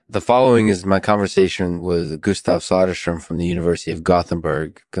The following is my conversation with Gustav Soderstrom from the University of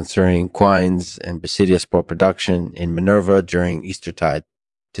Gothenburg concerning quinze and basidiospore production in Minerva during Eastertide.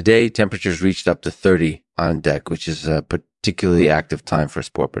 Today, temperatures reached up to 30 on deck, which is a particularly active time for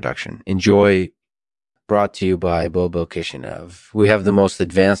spore production. Enjoy. Brought to you by Bobo Kishinev. We have the most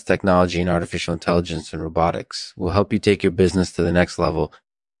advanced technology in artificial intelligence and robotics. We'll help you take your business to the next level.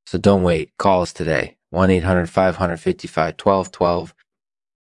 So don't wait. Call us today. 1-800-555-1212.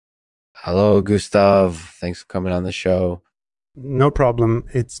 Hello, Gustav. Thanks for coming on the show. No problem.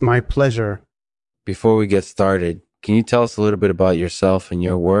 It's my pleasure. Before we get started, can you tell us a little bit about yourself and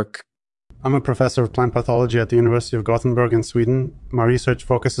your work? I'm a professor of plant pathology at the University of Gothenburg in Sweden. My research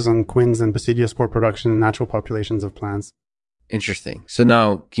focuses on quinze and basidiospore production in natural populations of plants. Interesting. So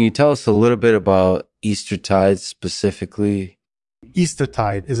now, can you tell us a little bit about Eastertide specifically?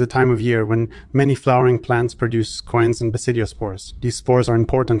 Eastertide is a time of year when many flowering plants produce quinze and basidiospores. These spores are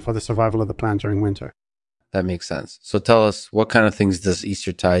important for the survival of the plant during winter. That makes sense. So tell us, what kind of things does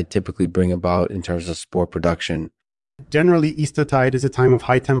Eastertide typically bring about in terms of spore production? Generally, Eastertide is a time of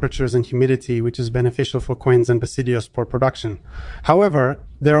high temperatures and humidity, which is beneficial for quinze and basidiospore production. However,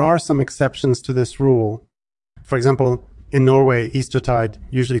 there are some exceptions to this rule. For example, in Norway, Eastertide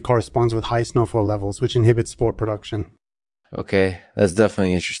usually corresponds with high snowfall levels, which inhibits spore production. Okay, that's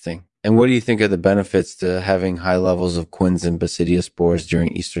definitely interesting. And what do you think are the benefits to having high levels of quinze and basidiospores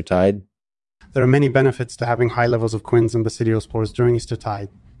during Eastertide? There are many benefits to having high levels of quinze and basidiospores during Eastertide.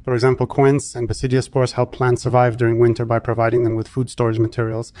 For example, quinze and basidiospores help plants survive during winter by providing them with food storage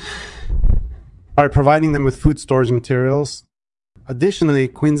materials. Additionally,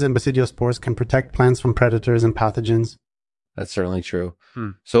 quinze and basidiospores can protect plants from predators and pathogens. That's certainly true.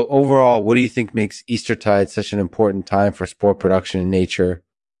 So overall, what do you think makes Eastertide such an important time for spore production in nature?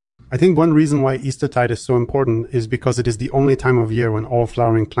 I think one reason why Eastertide is so important is because it is the only time of year when all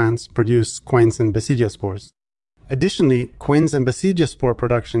flowering plants produce quinze and basidiospores. Additionally, quinze and basidiospore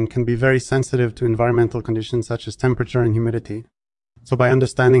production can be very sensitive to environmental conditions such as temperature and humidity. So by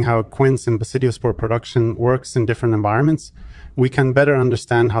understanding how quinze and basidiospore production works in different environments, we can better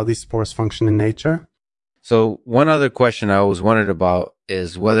understand how these spores function in nature. So one other question I always wondered about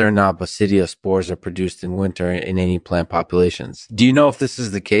is whether or not basidiospores are produced in winter in any plant populations. Do you know if this is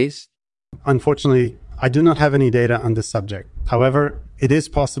the case? Unfortunately, I do not have any data on this subject. However, it is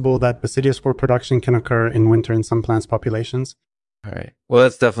possible that basidiospore production can occur in winter in some plants populations. All right. Well,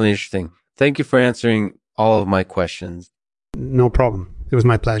 that's definitely interesting. Thank you for answering all of my questions. No problem. It was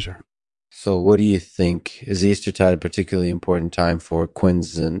my pleasure. So what do you think? Is Eastertide a particularly important time for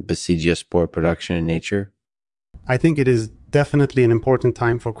quinze and basidiospore production in nature? I think it is definitely an important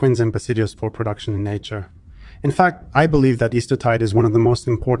time for quinze and basidiospore production in nature. In fact, I believe that Eastertide is one of the most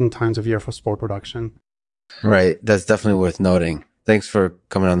important times of year for spore production. Right. That's definitely worth noting. Thanks for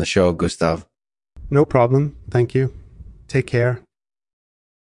coming on the show, Gustav. No problem. Thank you. Take care.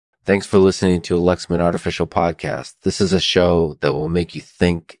 Thanks for listening to a Lexman Artificial Podcast. This is a show that will make you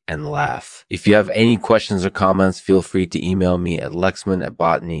think and laugh. If you have any questions or comments, feel free to email me at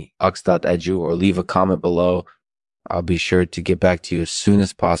lexman@botanyux.edu or leave a comment below. I'll be sure to get back to you as soon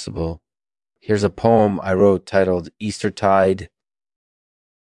as possible. Here's a poem I wrote titled Eastertide.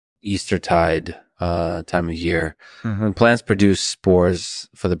 Eastertide, time of year. When plants produce spores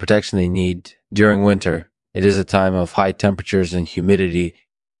for the protection they need during winter, it is a time of high temperatures and humidity,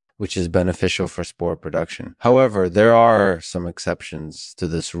 which is beneficial for spore production. However, there are some exceptions to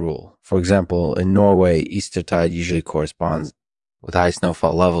this rule. For example, in Norway, Eastertide usually corresponds with high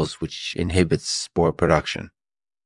snowfall levels, which inhibits spore production.